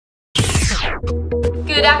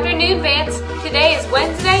Good afternoon, Vance. Today is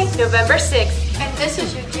Wednesday, November 6th. And this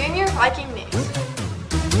is your Junior Viking News.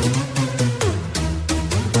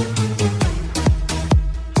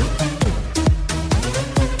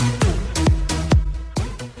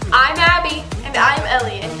 I'm Abby. And I'm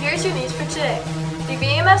Ellie, and here's your news for today. The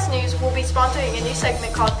VMS News will be sponsoring a new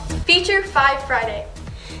segment called Feature 5 Friday.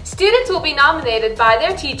 Students will be nominated by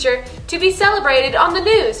their teacher to be celebrated on the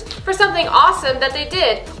news for something awesome that they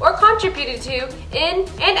did or contributed to in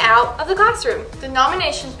and out of the classroom. The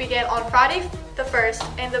nominations begin on Friday the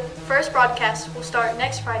 1st, and the first broadcast will start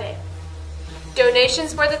next Friday.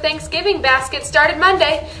 Donations for the Thanksgiving basket started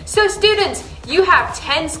Monday, so students, you have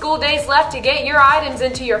 10 school days left to get your items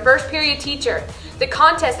into your first period teacher. The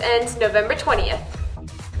contest ends November 20th.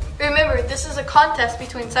 Remember, this is a contest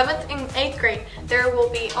between 7th and 8th grade. There will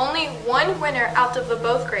be only one winner out of the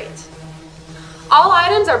both grades. All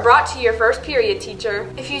items are brought to your first period teacher.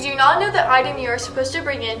 If you do not know the item you are supposed to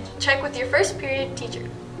bring in, check with your first period teacher.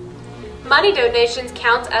 Money donations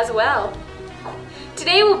count as well.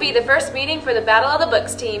 Today will be the first meeting for the Battle of the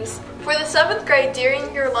Books teams. For the 7th grade,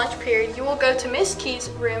 during your lunch period, you will go to Miss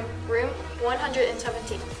Key's room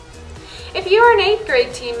 117. If you are an 8th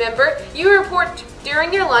grade team member, you report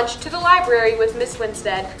during your lunch to the library with Miss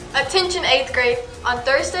Winstead. Attention 8th grade, on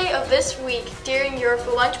Thursday of this week, during your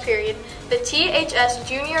lunch period, the THS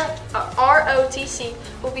Junior ROTC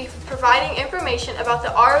will be providing information about the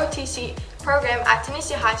ROTC program at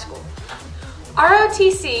Tennessee High School.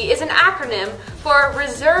 ROTC is an acronym for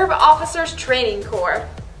Reserve Officers Training Corps.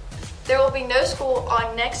 There will be no school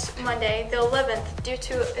on next Monday, the 11th, due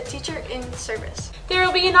to a teacher in service. There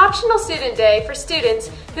will be an optional student day for students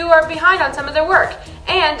who are behind on some of their work,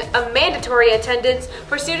 and a mandatory attendance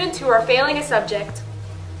for students who are failing a subject.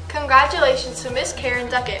 Congratulations to Miss Karen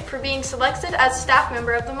Duckett for being selected as Staff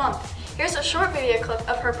Member of the Month. Here's a short video clip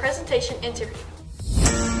of her presentation interview.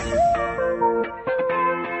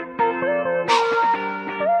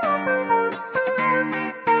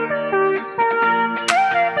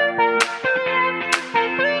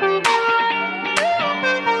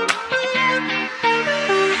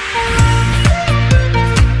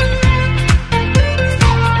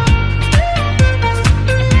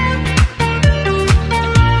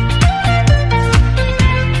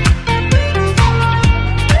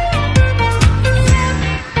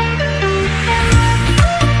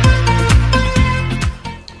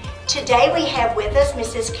 Today we have with us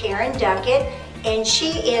Mrs. Karen Duckett, and she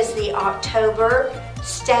is the October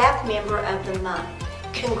Staff Member of the Month.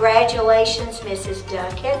 Congratulations, Mrs.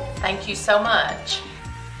 Duckett. Thank you so much.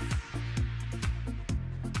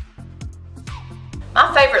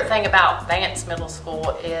 My favorite thing about Vance Middle School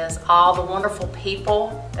is all the wonderful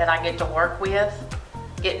people that I get to work with,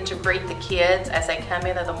 getting to greet the kids as they come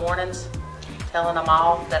in the mornings, telling them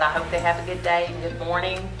all that I hope they have a good day and good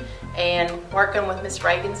morning. And working with Miss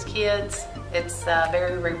Reagan's kids, it's a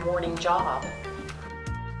very rewarding job.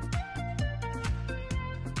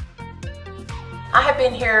 I have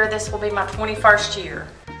been here, this will be my 21st year.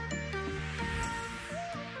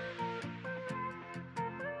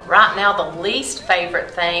 Right now, the least favorite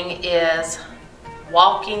thing is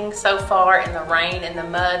walking so far in the rain and the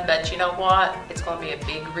mud, but you know what? It's going to be a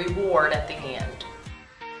big reward at the end.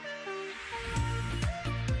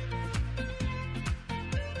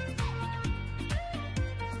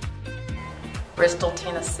 Bristol,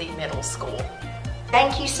 Tennessee Middle School.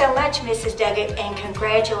 Thank you so much, Mrs. Duckett, and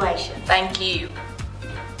congratulations. Thank you.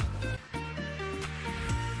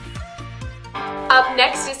 Up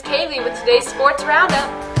next is Kaylee with today's Sports Roundup.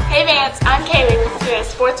 Hey Vance, I'm Kaylee with today's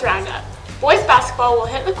Sports Roundup. Boys basketball will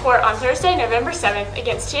hit the court on Thursday, November 7th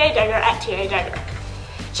against TA Duggar at TA Duggar.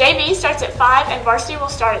 JV starts at 5 and varsity will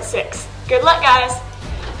start at 6. Good luck, guys.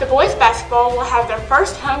 The boys basketball will have their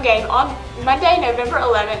first home game on Monday, November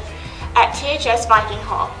 11th at THS Viking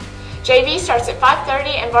Hall. JV starts at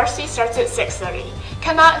 5:30 and varsity starts at 6:30.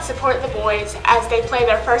 Come out and support the boys as they play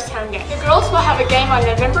their first home game. The girls will have a game on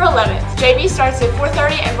November 11th. JV starts at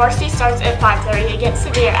 4:30 and varsity starts at 5:30 against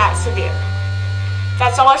Sevier at Sevier.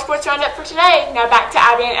 That's all our sports roundup for today. Now back to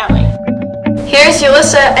Abby and Ellie. Here's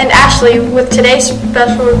Yulissa and Ashley with today's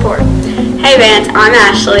special report. Hey Vance, I'm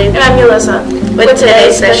Ashley. And I'm Yulissa with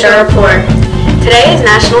today's special report. Today is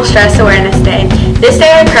National Stress Awareness Day. This day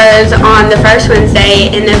occurs on the first Wednesday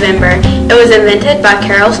in November. It was invented by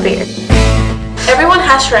Carol Spear. Everyone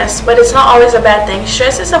has stress, but it's not always a bad thing.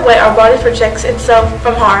 Stress is a way our body protects itself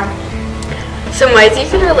from harm. Some ways you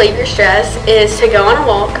can relieve your stress is to go on a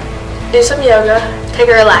walk, do some yoga, take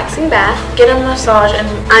a relaxing bath, get a massage, and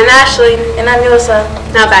I'm Ashley. And I'm Yulissa.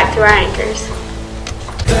 Now back to our anchors.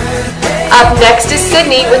 Up next is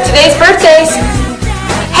Sydney with today's birthdays.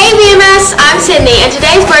 Hey VMS! class, I'm Sydney, and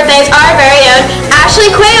today's birthday is our very own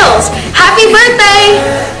Ashley Quails. Happy birthday!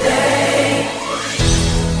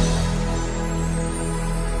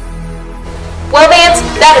 Well, Vance,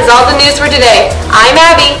 that is all the news for today. I'm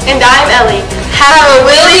Abby. And I'm Ellie. Have a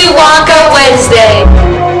Willy Wonka Wednesday.